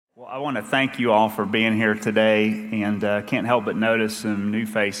Well, I want to thank you all for being here today, and can't help but notice some new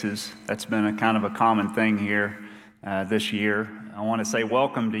faces. That's been a kind of a common thing here this year. I want to say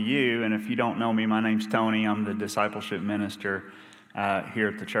welcome to you, and if you don't know me, my name's Tony. I'm the discipleship minister here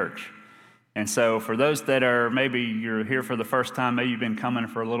at the church. And so for those that are, maybe you're here for the first time, maybe you've been coming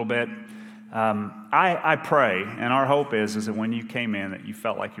for a little bit, I pray, and our hope is that when you came in, that you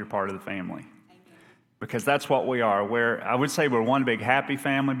felt like you're part of the family. Because that's what we are. I would say we're one big happy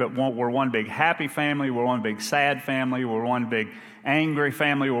family, but we're one big happy family, we're one big sad family, we're one big angry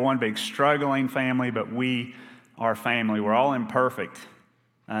family, we're one big struggling family, but we are family. We're all imperfect.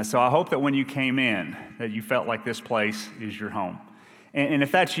 So I hope that when you came in, that you felt like this place is your home. And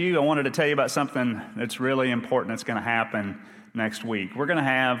if that's you, I wanted to tell you about something that's really important that's going to happen next week. We're going to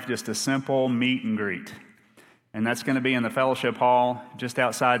have just a simple meet and greet. And that's going to be in the fellowship hall, just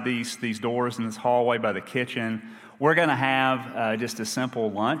outside these doors in this hallway by the kitchen. We're going to have just a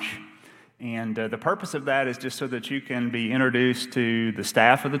simple lunch. And the purpose of that is just so that you can be introduced to the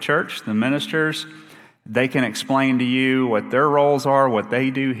staff of the church, the ministers. They can explain to you what their roles are, what they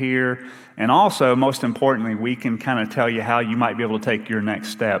do here. And also, most importantly, we can kind of tell you how you might be able to take your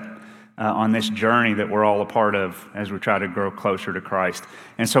next step on this journey that we're all a part of as we try to grow closer to Christ.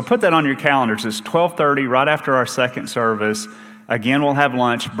 And so put that on your calendars. It's 12:30, right after our second service. Again, we'll have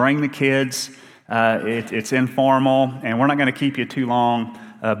lunch. Bring the kids. It's informal, and we're not going to keep you too long,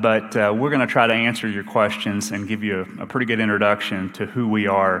 but we're going to try to answer your questions and give you a pretty good introduction to who we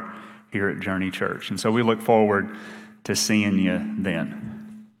are here at Journey Church. And so we look forward to seeing you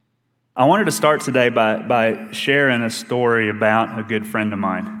then. I wanted to start today by sharing a story about a good friend of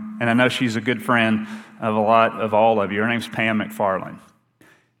mine. And I know she's a good friend of all of you. Her name's Pam McFarland.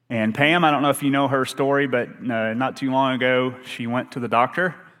 And Pam, I don't know if you know her story, but not too long ago, she went to the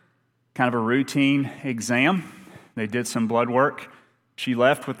doctor, kind of a routine exam. They did some blood work. She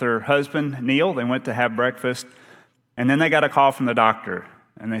left with her husband, Neil. They went to have breakfast. And then they got a call from the doctor,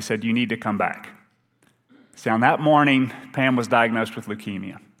 and they said, "You need to come back." See, on that morning, Pam was diagnosed with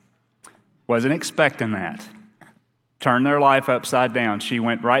leukemia. Wasn't expecting that. Turned their life upside down. She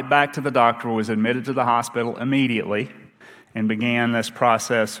went right back to the doctor, was admitted to the hospital immediately, and began this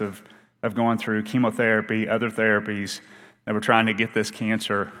process of going through chemotherapy, other therapies that were trying to get this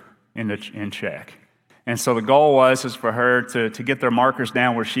cancer in check. And so the goal was for her to get their markers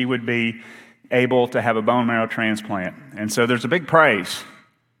down where she would be able to have a bone marrow transplant. And so there's a big praise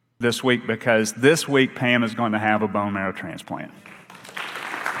this week because this week Pam is going to have a bone marrow transplant.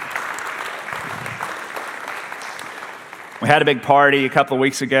 We had a big party a couple of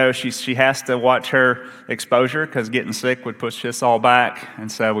weeks ago. She has to watch her exposure because getting sick would push us all back.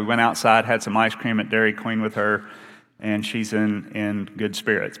 And so we went outside, had some ice cream at Dairy Queen with her, and she's in good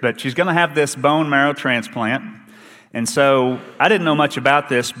spirits. But she's going to have this bone marrow transplant. And so I didn't know much about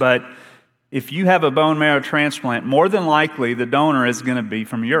this, but if you have a bone marrow transplant, more than likely the donor is going to be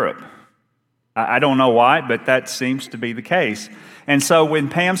from Europe. I don't know why, but that seems to be the case. And so in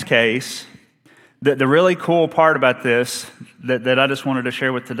Pam's case, the really cool part about this that I just wanted to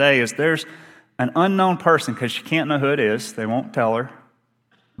share with today is there's an unknown person, because she can't know who it is, they won't tell her,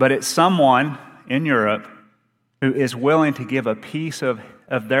 but it's someone in Europe who is willing to give a piece of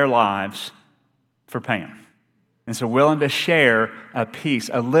their lives for Pam. And so willing to share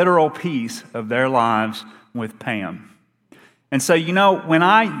a literal piece of their lives with Pam. And so,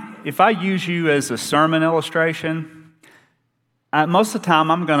 if I use you as a sermon illustration, most of the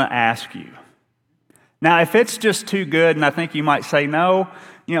time I'm going to ask you. Now, if it's just too good and I think you might say no,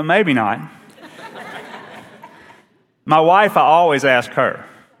 maybe not. My wife, I always ask her.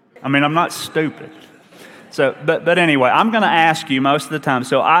 I'm not stupid. So, but anyway, I'm going to ask you most of the time.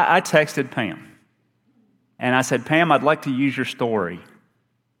 So I texted Pam. And I said, "Pam, I'd like to use your story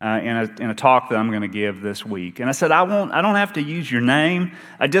in a talk that I'm going to give this week." And I said, I don't have to use your name.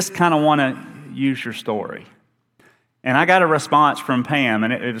 I just kind of want to use your story. And I got a response from Pam,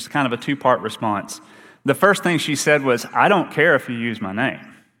 and it was kind of a two-part response. The first thing she said was, "I don't care if you use my name."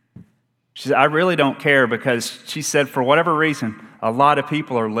 She said, "I really don't care," because she said, for whatever reason, a lot of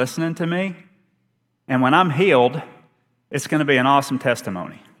people are listening to me. And when I'm healed, it's going to be an awesome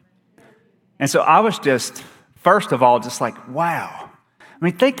testimony. And so I was just, first of all, just like, wow.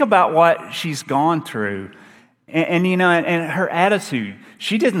 Think about what she's gone through. And her attitude.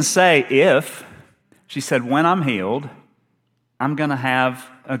 She didn't say if. She said, when I'm healed, I'm going to have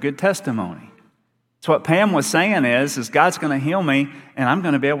a good testimony. So what Pam was saying is God's going to heal me, and I'm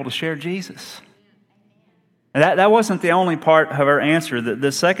going to be able to share Jesus. And that wasn't the only part of her answer.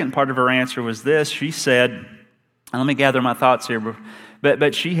 The second part of her answer was this. She said, and let me gather my thoughts here,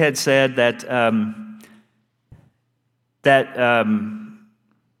 but she had said that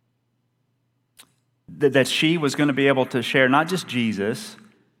that she was going to be able to share not just Jesus,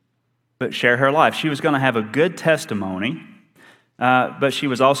 but share her life. She was going to have a good testimony, but she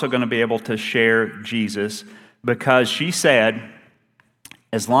was also going to be able to share Jesus because she said,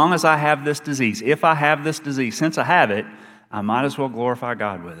 as long as I have this disease, if I have this disease, since I have it, I might as well glorify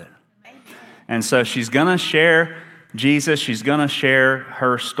God with it. And so she's going to share Jesus. She's going to share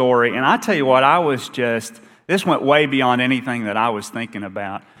her story. And I tell you what, this went way beyond anything that I was thinking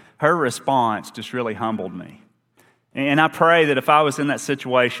about. Her response just really humbled me. And I pray that if I was in that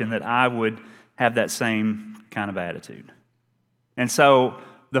situation, that I would have that same kind of attitude. And so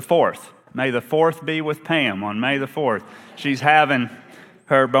May the 4th be with Pam on May the 4th. She's having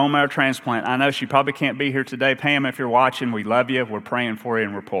her bone marrow transplant. I know she probably can't be here today. Pam, if you're watching, we love you. We're praying for you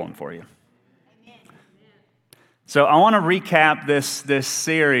and we're pulling for you. So I want to recap this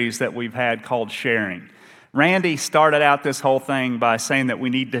series that we've had called Sharing. Randy started out this whole thing by saying that we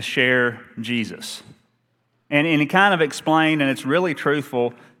need to share Jesus. And he kind of explained, and it's really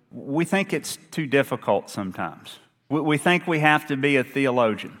truthful, we think it's too difficult sometimes. We think we have to be a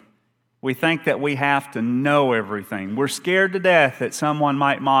theologian. We think that we have to know everything. We're scared to death that someone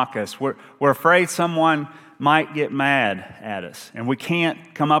might mock us. We're afraid someone might get mad at us, and we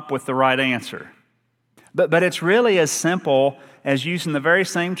can't come up with the right answer. But it's really as simple as using the very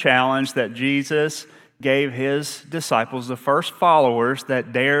same challenge that Jesus gave his disciples, the first followers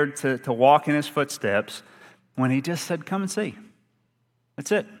that dared to walk in his footsteps, when he just said, come and see.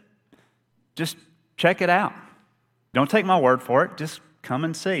 That's it. Just check it out. Don't take my word for it. Just come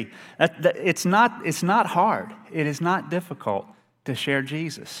and see. It's not hard. It is not difficult to share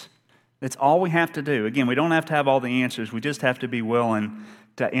Jesus. That's all we have to do. Again, we don't have to have all the answers. We just have to be willing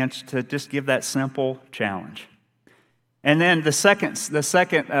to just give that simple challenge. And then the second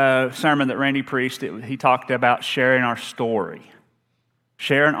sermon that Randy preached, he talked about sharing our story.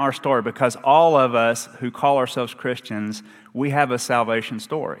 Sharing our story, because all of us who call ourselves Christians, we have a salvation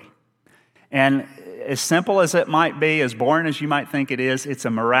story. And as simple as it might be, as boring as you might think it is, it's a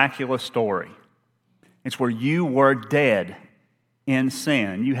miraculous story. It's where you were dead in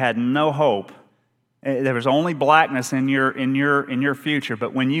sin. You had no hope. There was only blackness in your future.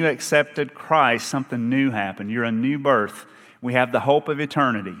 But when you accepted Christ, something new happened. You're a new birth. We have the hope of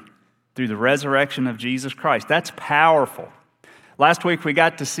eternity through the resurrection of Jesus Christ. That's powerful. Last week we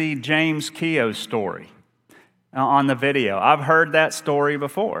got to see James Keogh's story on the video. I've heard that story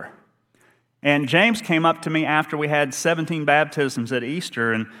before. And James came up to me after we had 17 baptisms at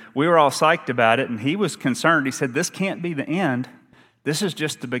Easter, and we were all psyched about it, and he was concerned. He said, this can't be the end. This is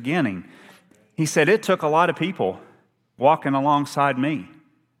just the beginning. He said, it took a lot of people walking alongside me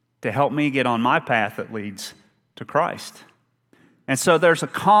to help me get on my path that leads to Christ. And so there's a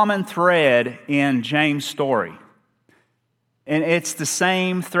common thread in James' story. And it's the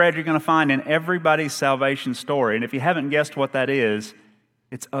same thread you're going to find in everybody's salvation story. And if you haven't guessed what that is,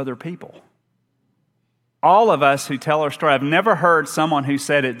 it's other people. All of us who tell our story, I've never heard someone who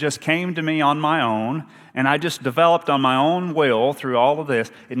said it just came to me on my own and I just developed on my own will through all of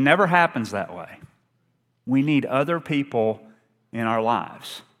this. It never happens that way. We need other people in our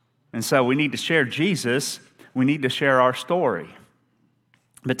lives. And so we need to share Jesus. We need to share our story.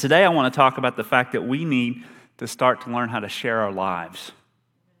 But today I want to talk about the fact that we need to start to learn how to share our lives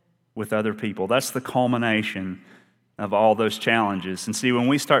with other people. That's the culmination of all those challenges. And see, when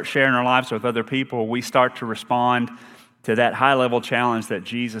we start sharing our lives with other people, we start to respond to that high-level challenge that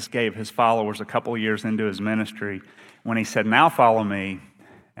Jesus gave his followers a couple of years into his ministry when he said, now follow me,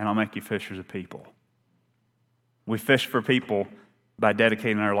 and I'll make you fishers of people. We fish for people by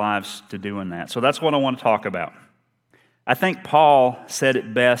dedicating our lives to doing that. So that's what I want to talk about. I think Paul said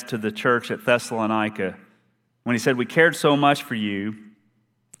it best to the church at Thessalonica when he said, we cared so much for you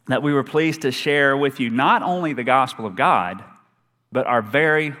that we were pleased to share with you not only the gospel of God, but our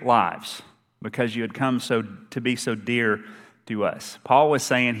very lives, because you had come to be so dear to us. Paul was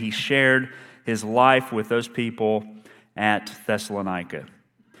saying he shared his life with those people at Thessalonica.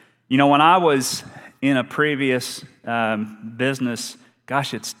 You know, when I was in a previous business,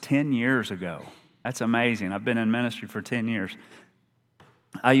 gosh, it's 10 years ago. That's amazing. I've been in ministry for 10 years.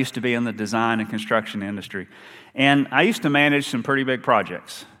 I used to be in the design and construction industry, and I used to manage some pretty big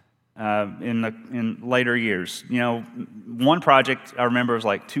projects in later years. You know, one project I remember was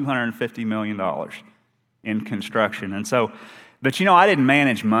like $250 million in construction, and so, but you know, I didn't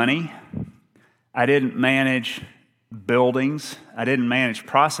manage money, I didn't manage buildings, I didn't manage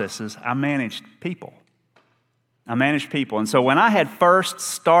processes. I managed people. And so when I had first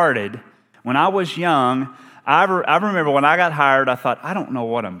started, when I was young, I remember when I got hired, I thought, I don't know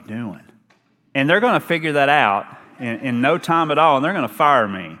what I'm doing. And they're going to figure that out, in no time at all, and they're going to fire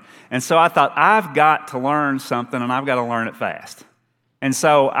me. And so I thought, I've got to learn something, and I've got to learn it fast. And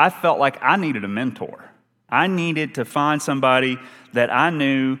so I felt like I needed a mentor. I needed to find somebody that I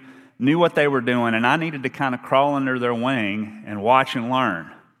knew what they were doing, and I needed to kind of crawl under their wing and watch and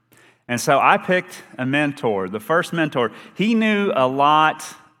learn. And so I picked a mentor. The first mentor, he knew a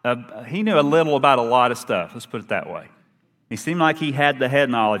little about a lot of stuff. Let's put it that way. He seemed like he had the head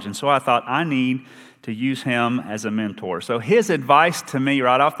knowledge, and so I thought I need to use him as a mentor. So his advice to me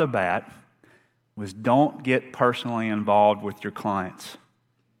right off the bat was don't get personally involved with your clients.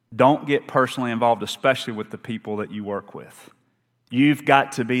 Don't get personally involved, especially with the people that you work with. You've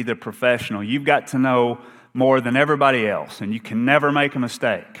got to be the professional. You've got to know more than everybody else, and you can never make a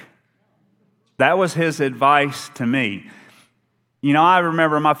mistake. That was his advice to me. You know, I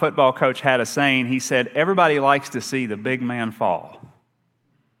remember my football coach had a saying. He said, everybody likes to see the big man fall.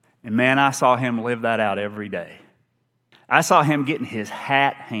 And man, I saw him live that out every day. I saw him getting his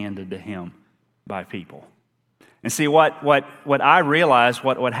hat handed to him by people. And see, what I realized,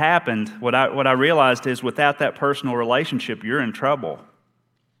 what happened, what I realized is without that personal relationship, you're in trouble.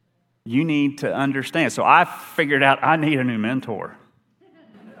 You need to understand. So I figured out I need a new mentor.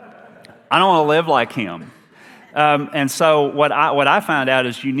 I don't want to live like him. And so what I found out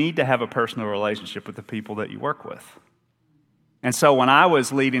is you need to have a personal relationship with the people that you work with. And so when I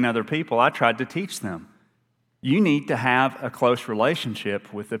was leading other people, I tried to teach them. You need to have a close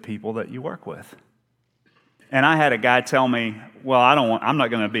relationship with the people that you work with. And I had a guy tell me, well, I'm not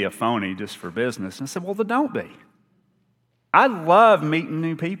going to be a phony just for business. And I said, well, then don't be. I love meeting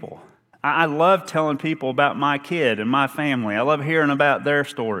new people. I love telling people about my kid and my family. I love hearing about their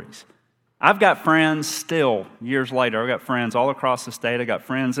stories. I've got friends still, years later. I've got friends all across the state. I've got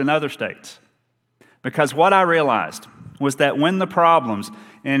friends in other states. Because what I realized was that when the problems,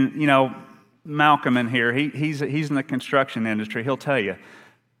 and you know, Malcolm in here, he's in the construction industry. He'll tell you,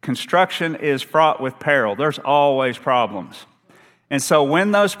 construction is fraught with peril. There's always problems. And so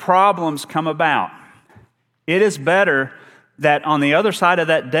when those problems come about, it is better that on the other side of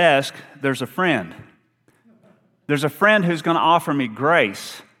that desk, there's a friend. There's a friend who's going to offer me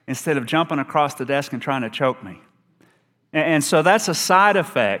grace instead of jumping across the desk and trying to choke me. And so that's a side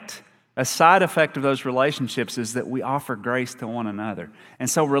effect. A side effect of those relationships is that we offer grace to one another. And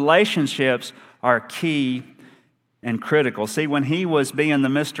so relationships are key and critical. See, when he was being the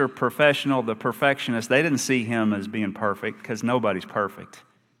Mr. Professional, the perfectionist, they didn't see him as being perfect because nobody's perfect.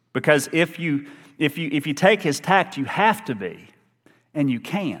 Because if you take his tact, you have to be, and you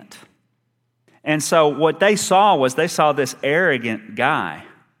can't. And so what they saw was this arrogant guy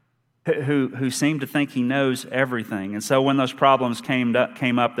who seemed to think he knows everything. And so when those problems came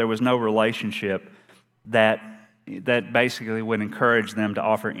up, there was no relationship that basically would encourage them to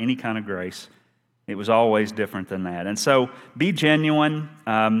offer any kind of grace. It was always different than that. And so be genuine.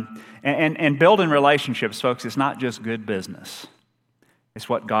 And building relationships, folks, is not just good business. It's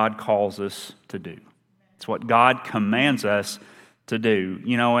what God calls us to do. It's what God commands us to do.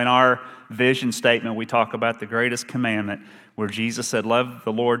 You know, in our vision statement, we talk about the greatest commandment where Jesus said, love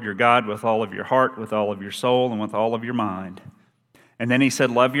the Lord your God with all of your heart, with all of your soul, and with all of your mind. And then he said,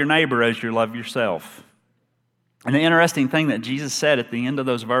 love your neighbor as you love yourself. And the interesting thing that Jesus said at the end of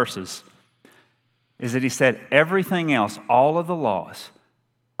those verses is that he said, everything else, all of the laws,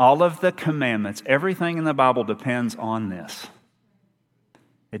 all of the commandments, everything in the Bible depends on this.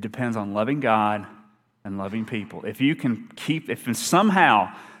 It depends on loving God and loving people. If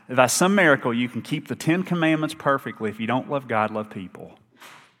by some miracle you can keep the 10 commandments perfectly, if you don't love God, love people,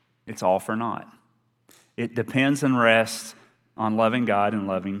 it's all for naught. It depends and rests on loving God and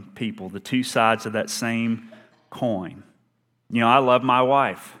loving people, the two sides of that same coin. You know, I love my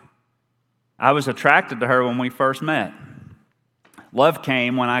wife. I was attracted to her when we first met. Love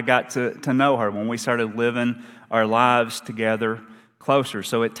came when I got to know her, when we started living our lives together closer.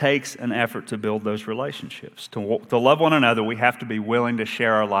 So it takes an effort to build those relationships. To love one another, we have to be willing to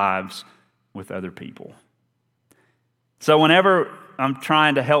share our lives with other people. So whenever I'm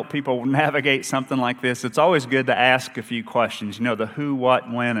trying to help people navigate something like this, it's always good to ask a few questions. You know, the who,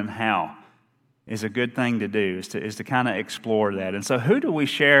 what, when, and how is a good thing to do, is to kind of explore that. And so who do we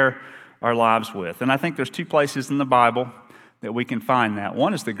share our lives with? And I think there's two places in the Bible that we can find that.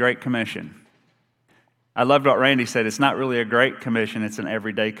 One is the Great Commission. I loved what Randy said. It's not really a great commission, it's an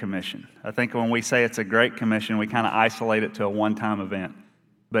everyday commission. I think when we say it's a great commission, we kind of isolate it to a one-time event.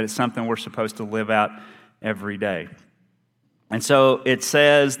 But it's something we're supposed to live out every day. And so it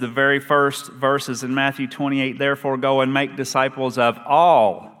says, the very first verses in Matthew 28, therefore go and make disciples of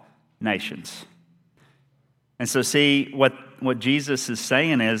all nations. And so see, what Jesus is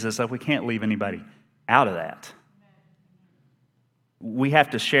saying is that we can't leave anybody out of that. we have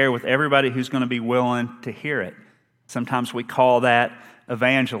to share with everybody who's going to be willing to hear it. Sometimes we call that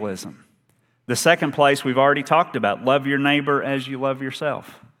evangelism. The second place we've already talked about, love your neighbor as you love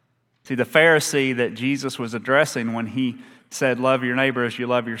yourself. See, the Pharisee that Jesus was addressing when he said, love your neighbor as you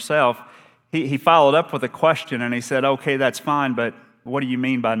love yourself, he followed up with a question and he said, okay, that's fine, but what do you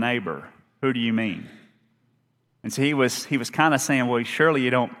mean by neighbor? Who do you mean? And so he was kind of saying, well, surely you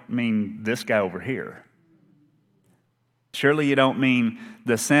don't mean this guy over here. Surely you don't mean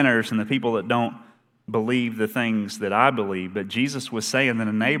the sinners and the people that don't believe the things that I believe. But Jesus was saying that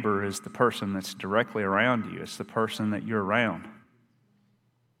a neighbor is the person that's directly around you. It's the person that you're around.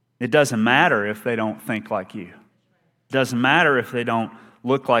 It doesn't matter if they don't think like you. It doesn't matter if they don't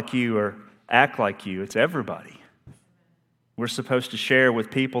look like you or act like you. It's everybody. We're supposed to share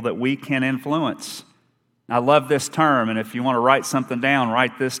with people that we can influence. I love this term, and if you want to write something down,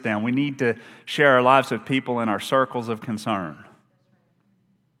 write this down. We need to share our lives with people in our circles of concern.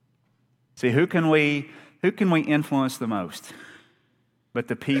 See, who can we influence the most? But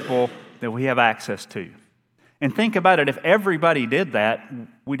the people that we have access to. And think about it, if everybody did that,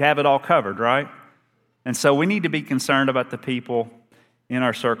 we'd have it all covered, right? And so we need to be concerned about the people in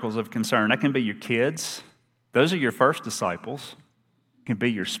our circles of concern. That can be your kids. Those are your first disciples. It can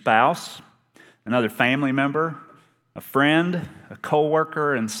be your spouse, another family member, a friend, a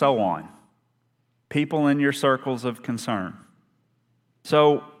coworker, and so on. People in your circles of concern.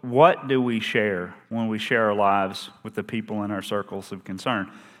 So what do we share when we share our lives with the people in our circles of concern?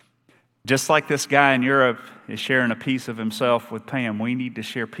 Just like this guy in Europe is sharing a piece of himself with Pam, we need to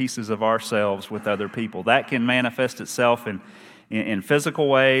share pieces of ourselves with other people. That can manifest itself in physical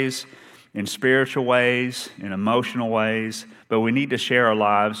ways, in spiritual ways, in emotional ways, but we need to share our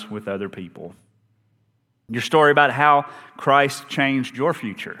lives with other people. Your story about how Christ changed your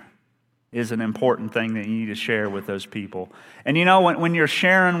future is an important thing that you need to share with those people. And you know, when you're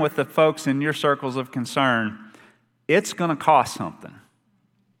sharing with the folks in your circles of concern, it's going to cost something.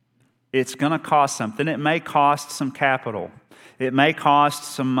 It's going to cost something. It may cost some capital. It may cost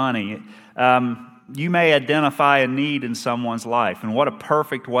some money. You may identify a need in someone's life, and what a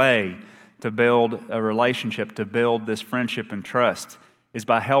perfect way to build a relationship, to build this friendship and trust, is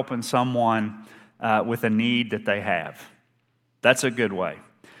by helping someone with a need that they have. That's a good way.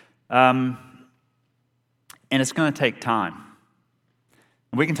 And it's going to take time.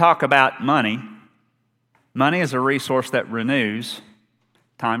 We can talk about money. Money is a resource that renews.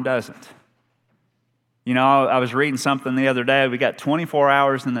 Time doesn't. You know, I was reading something the other day. We got 24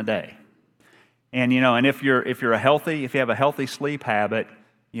 hours in the day. And you know, and if you have a healthy sleep habit,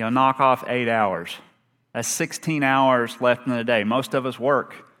 you know, knock off 8 hours. That's 16 hours left in the day. Most of us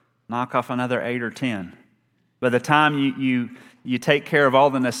work. Knock off another 8 or 10. By the time you take care of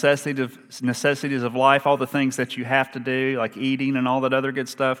all the necessities of life, all the things that you have to do, like eating and all that other good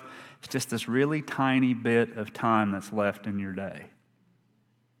stuff, it's just this really tiny bit of time that's left in your day.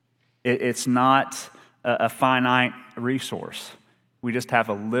 It's not a finite resource. We just have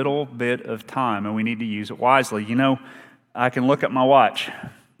a little bit of time, and we need to use it wisely. You know, I can look at my watch,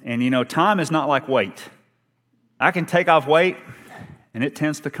 and you know, time is not like weight. I can take off weight, and it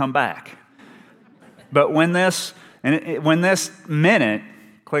tends to come back. But when this minute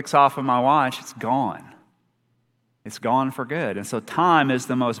clicks off of my watch, it's gone. It's gone for good. And so time is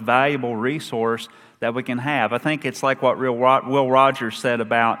the most valuable resource that we can have. I think it's like what Will Rogers said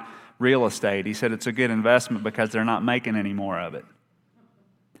about real estate. He said it's a good investment because they're not making any more of it.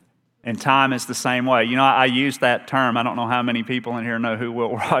 And time is the same way. You know, I use that term. I don't know how many people in here know who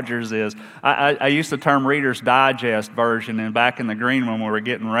Will Rogers is. I used the term Reader's Digest version, and back in the green when we were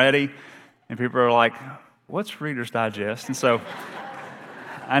getting ready, and people are like, what's Reader's Digest? And so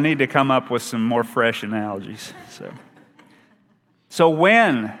I need to come up with some more fresh analogies. So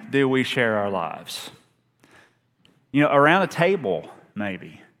when do we share our lives? You know, around a table,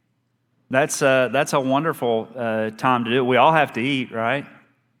 maybe. That's a wonderful time to do it. We all have to eat, right?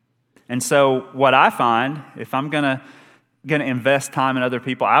 And so what I find, if I'm going to invest time in other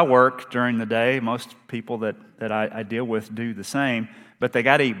people, I work during the day. Most people that I deal with do the same, but they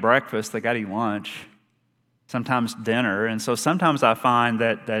got to eat breakfast, they got to eat lunch, sometimes dinner. And so sometimes I find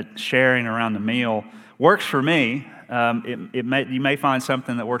that sharing around the meal works for me. You may find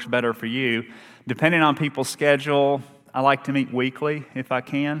something that works better for you. Depending on people's schedule, I like to meet weekly if I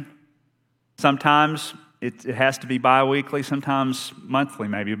can. Sometimes it has to be bi-weekly, sometimes monthly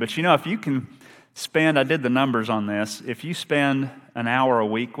maybe. But you know, if you can spend, I did the numbers on this, if you spend an hour a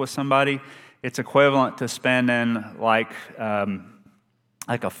week with somebody, it's equivalent to spending like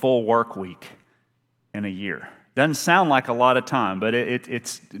a full work week in a year. Doesn't sound like a lot of time, but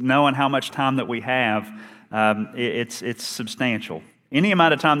it's knowing how much time that we have, it's substantial. Any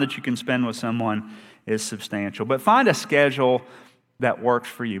amount of time that you can spend with someone is substantial. But find a schedule that works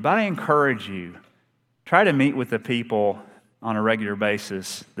for you. But I encourage you, try to meet with the people on a regular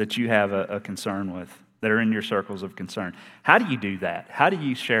basis that you have a concern with, that are in your circles of concern. How do you do that? How do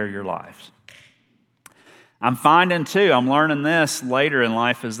you share your lives? I'm finding too, I'm learning this later in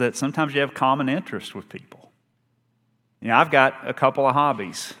life, is that sometimes you have common interest with people. You know, I've got a couple of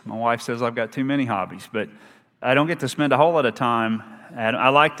hobbies. My wife says I've got too many hobbies, but I don't get to spend a whole lot of time. I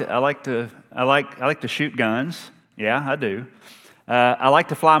like to shoot guns. Yeah, I do. I like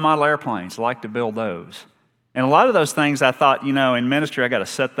to fly model airplanes. I like to build those. And a lot of those things I thought, in ministry, I got to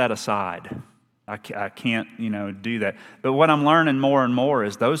set that aside. I can't, do that. But what I'm learning more and more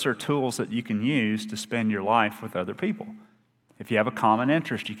is those are tools that you can use to spend your life with other people. If you have a common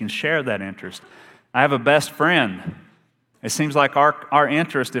interest, you can share that interest. I have a best friend. It seems like our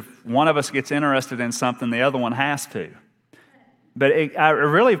interest, if one of us gets interested in something, the other one has to. But I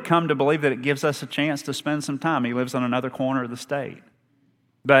really have come to believe that it gives us a chance to spend some time. He lives on another corner of the state.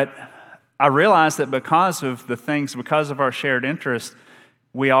 But I realized that because of our shared interest,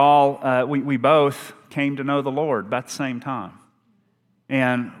 we both came to know the Lord about the same time.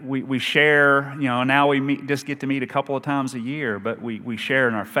 And we share, now we just get to meet a couple of times a year, but we share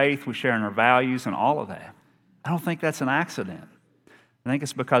in our faith, we share in our values and all of that. I don't think that's an accident. I think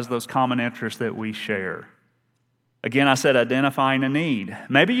it's because of those common interests that we share. Again, I said identifying a need.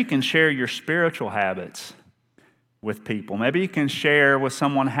 Maybe you can share your spiritual habits with people. Maybe you can share with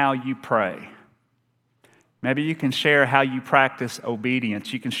someone how you pray. Maybe you can share how you practice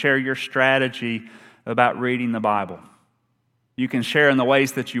obedience. You can share your strategy about reading the Bible. You can share in the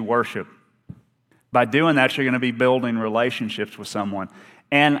ways that you worship. By doing that, you're going to be building relationships with someone.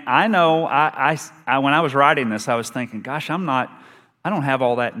 And I know, when I was writing this, I was thinking, gosh, I don't have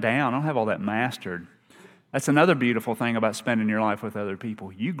all that down. I don't have all that mastered. That's another beautiful thing about spending your life with other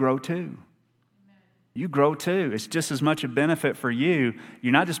people. You grow too. You grow too. It's just as much a benefit for you.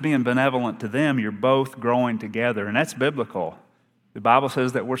 You're not just being benevolent to them, you're both growing together. And that's biblical. The Bible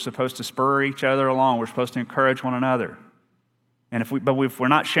says that we're supposed to spur each other along. We're supposed to encourage one another. And if we're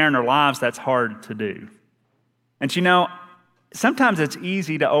not sharing our lives, that's hard to do. And sometimes it's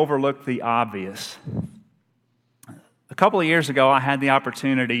easy to overlook the obvious. A couple of years ago, I had the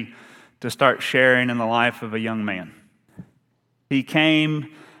opportunity to start sharing in the life of a young man. He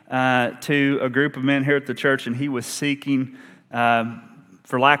came to a group of men here at the church, and he was seeking,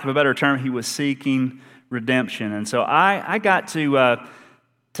 for lack of a better term, he was seeking redemption. And so I got to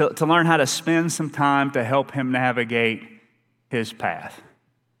learn how to spend some time to help him navigate his path.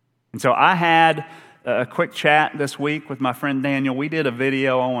 And so I had a quick chat this week with my friend Daniel. We did a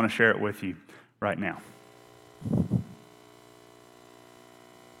video. I want to share it with you right now.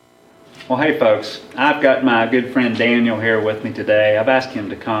 Well, hey folks, I've got my good friend Daniel here with me today. I've asked him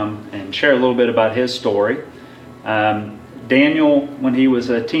to come and share a little bit about his story. Daniel, when he was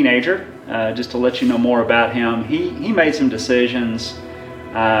a teenager, just to let you know more about him, he made some decisions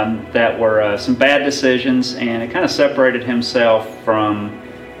that were some bad decisions, and it kind of separated himself from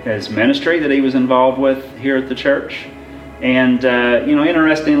his ministry that he was involved with here at the church. And,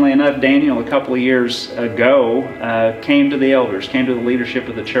 interestingly enough, Daniel, a couple of years ago, came to the elders, came to the leadership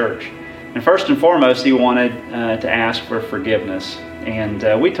of the church. And first and foremost, he wanted to ask for forgiveness.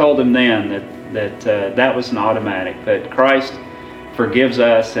 And we told him then that was an automatic, that Christ forgives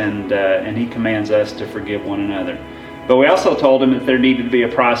us and He commands us to forgive one another. But we also told him that there needed to be a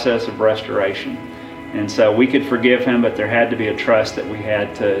process of restoration. And so we could forgive him, but there had to be a trust that we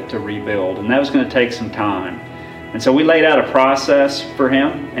had to rebuild. And that was going to take some time. And so we laid out a process for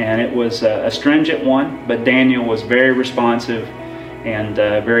him, and it was a stringent one, but Daniel was very responsive and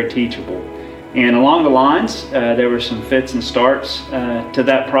very teachable. And along the lines, there were some fits and starts to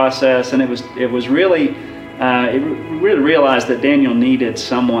that process, and it really realized that Daniel needed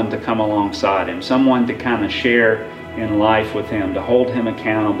someone to come alongside him, someone to kind of share in life with him, to hold him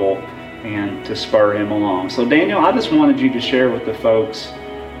accountable and to spur him along. So Daniel, I just wanted you to share with the folks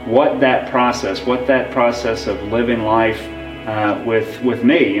what that process of living life with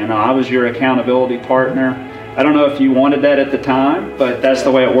me. I was your accountability partner. I don't know if you wanted that at the time, but that's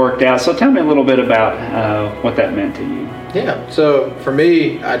the way it worked out. So tell me a little bit about what that meant to you. Yeah, so for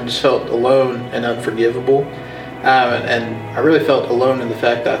me, I just felt alone and unforgivable. And I really felt alone in the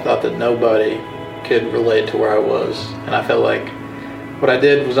fact that I thought that nobody could relate to where I was. And I felt like what I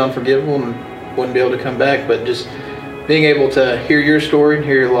did was unforgivable and wouldn't be able to come back. But just being able to hear your story and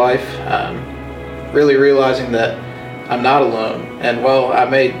hear your life, really realizing that I'm not alone. And while I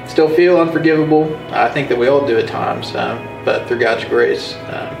may still feel unforgivable, I think that we all do at times, but through God's grace,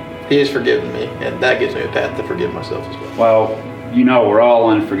 He has forgiven me, and that gives me a path to forgive myself as well. Well, we're all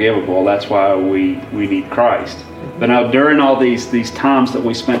unforgivable. That's why we need Christ. But now, during all these times that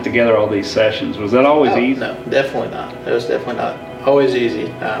we spent together, all these sessions, was that always easy? No, definitely not. It was definitely not always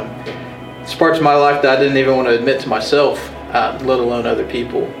easy. It's parts of my life that I didn't even want to admit to myself, let alone other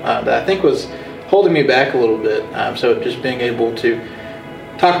people, that I think was holding me back a little bit. So just being able to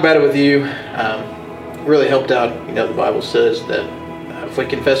talk about it with you really helped out. The Bible says that if we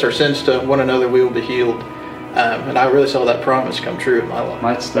confess our sins to one another, we will be healed. And I really saw that promise come true in my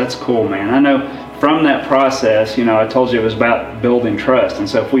life. That's cool, man. I know from that process, I told you it was about building trust. And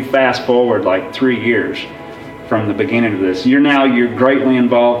so if we fast forward like 3 years from the beginning of this, you're greatly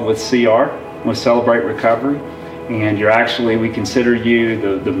involved with CR, with Celebrate Recovery. And we consider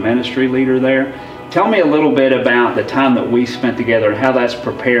you the ministry leader there. Tell me a little bit about the time that we spent together and how that's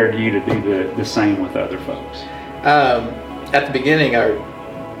prepared you to do the same with other folks. At the beginning, I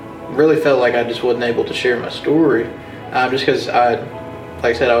really felt like I just wasn't able to share my story, just because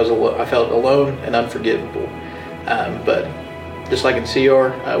like I said, I felt alone and unforgivable. But just like in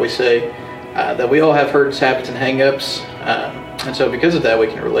CR, we say that we all have hurts, habits, and hang-ups, and so because of that, we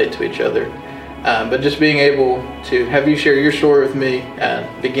can relate to each other. But just being able to have you share your story with me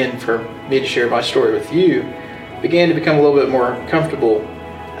and begin for me to share my story with you began to become a little bit more comfortable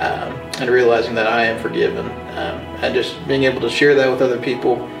and realizing that I am forgiven. And just being able to share that with other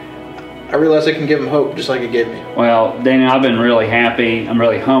people, I realized I can give them hope just like it gave me. Well, Daniel, I've been really happy. I'm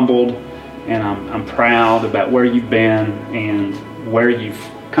really humbled, and I'm proud about where you've been and where you've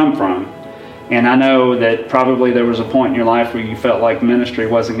come from. And I know that probably there was a point in your life where you felt like ministry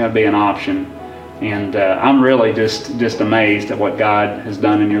wasn't going to be an option. And I'm really just amazed at what God has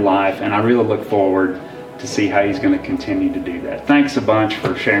done in your life, and I really look forward to see how He's going to continue to do that. Thanks a bunch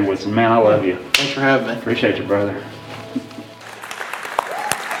for sharing with us. Man, I love you. Thanks for having me. Appreciate you, brother.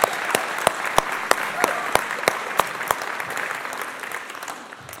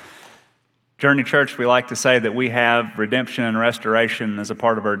 Journey Church, we like to say that we have redemption and restoration as a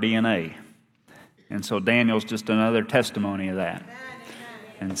part of our DNA. And so Daniel's just another testimony of that.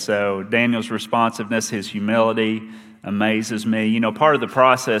 And so Daniel's responsiveness, his humility amazes me. Part of the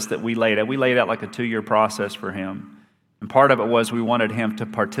process that we laid out like a 2-year process for him. And part of it was we wanted him to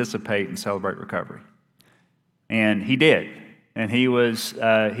participate in Celebrate Recovery. And he did. And he was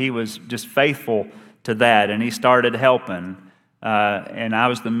just faithful to that. And he started helping. And I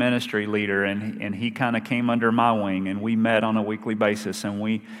was the ministry leader, and he kind of came under my wing, and we met on a weekly basis, and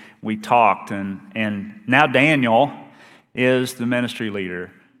we talked. And now Daniel is the ministry leader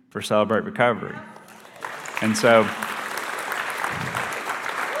for Celebrate Recovery. And so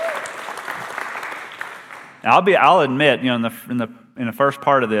I'll admit, in the first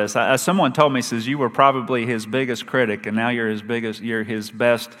part of this, someone told me, says, you were probably his biggest critic, and now you're his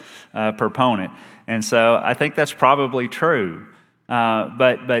best proponent. And so I think that's probably true.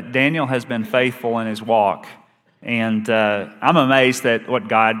 But Daniel has been faithful in his walk, and I'm amazed at what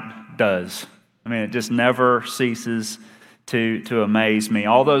God does. I mean, it just never ceases to amaze me.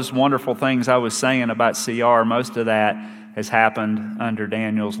 All those wonderful things I was saying about CR, most of that has happened under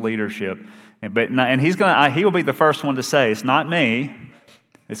Daniel's leadership. And he will be the first one to say, it's not me,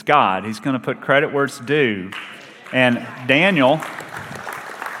 it's God. He's going to put credit where it's due. And Daniel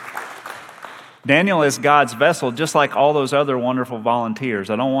is God's vessel, just like all those other wonderful volunteers.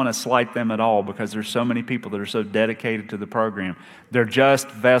 I don't want to slight them at all because there's so many people that are so dedicated to the program. They're just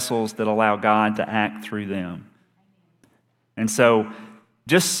vessels that allow God to act through them. And so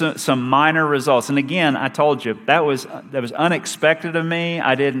just some minor results. And again, I told you, that was unexpected of me.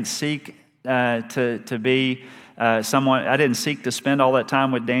 I didn't seek to be someone, I didn't seek to spend all that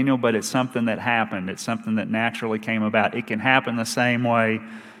time with Daniel, but it's something that happened. It's something that naturally came about. It can happen the same way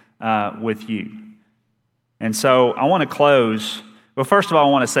with you. And so I want to close. Well, first of all,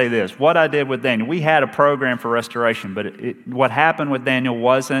 I want to say this. What I did with Daniel, we had a program for restoration, but what happened with Daniel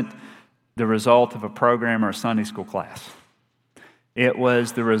wasn't the result of a program or a Sunday school class. It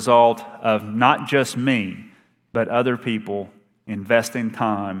was the result of not just me, but other people investing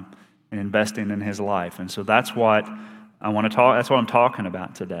time and investing in his life. And so that's what I want to talk. That's what I'm talking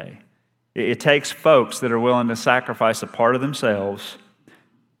about today. It takes folks that are willing to sacrifice a part of themselves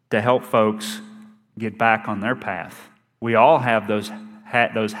to help folks get back on their path. We all have those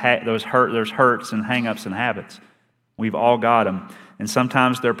hurts and hang-ups and habits. We've all got them. And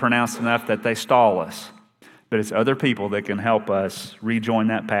sometimes they're pronounced enough that they stall us. But it's other people that can help us rejoin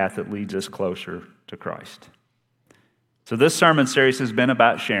that path that leads us closer to Christ. So this sermon series has been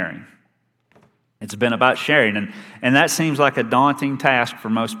about sharing. It's been about sharing. And that seems like a daunting task for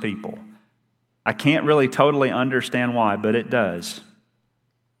most people. I can't really totally understand why, but it does.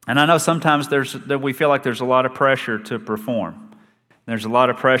 And I know sometimes we feel like there's a lot of pressure to perform. There's a lot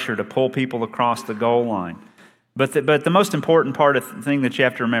of pressure to pull people across the goal line. But the most important thing that you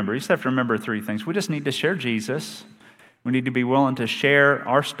have to remember, you just have to remember three things. We just need to share Jesus. We need to be willing to share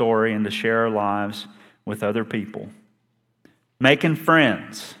our story and to share our lives with other people. Making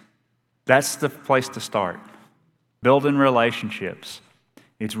friends, that's the place to start. Building relationships.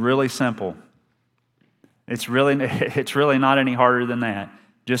 It's really simple. It's really not any harder than that.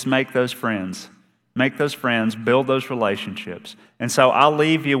 Just make those friends. Make those friends, build those relationships. And so I'll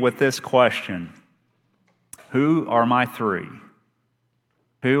leave you with this question. Who are my three?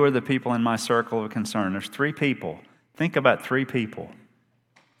 Who are the people in my circle of concern? There's three people. Think about three people.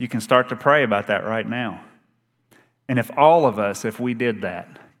 You can start to pray about that right now. And if all of us, if we did that,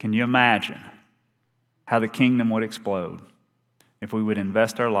 can you imagine how the kingdom would explode if we would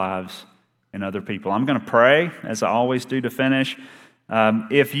invest our lives in other people? I'm going to pray, as I always do to finish.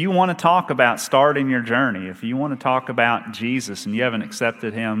 If you want to talk about starting your journey, if you want to talk about Jesus and you haven't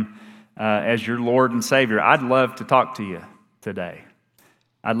accepted Him as your Lord and Savior, I'd love to talk to you today.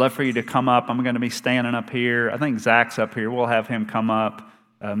 I'd love for you to come up. I'm going to be standing up here. I think Zach's up here. We'll have him come up.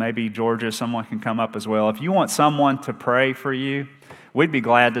 Maybe Georgia, someone can come up as well. If you want someone to pray for you, we'd be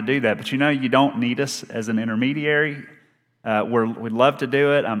glad to do that. But you don't need us as an intermediary. We'd love to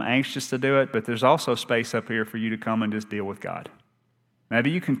do it. I'm anxious to do it. But there's also space up here for you to come and just deal with God. Maybe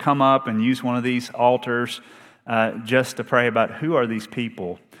you can come up and use one of these altars just to pray about who are these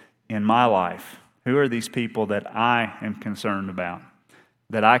people in my life? Who are these people that I am concerned about?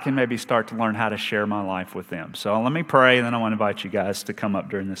 That I can maybe start to learn how to share my life with them. So let me pray, and then I want to invite you guys to come up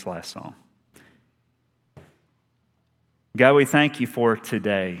during this last song. God, we thank you for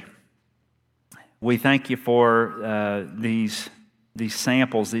today. We thank you for these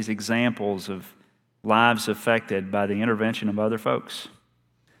samples, these examples of lives affected by the intervention of other folks.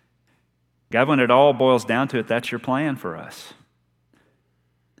 God, when it all boils down to it, that's your plan for us.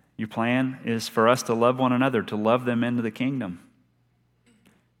 Your plan is for us to love one another, to love them into the kingdom.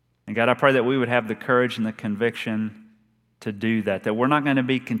 And God, I pray that we would have the courage and the conviction to do that we're not going to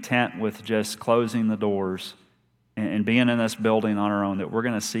be content with just closing the doors and being in this building on our own, that we're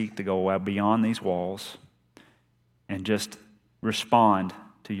going to seek to go beyond these walls and just respond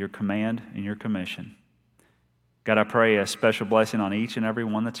to your command and your commission. God, I pray a special blessing on each and every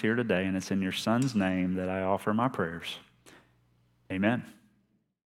one that's here today, and it's in your Son's name that I offer my prayers. Amen.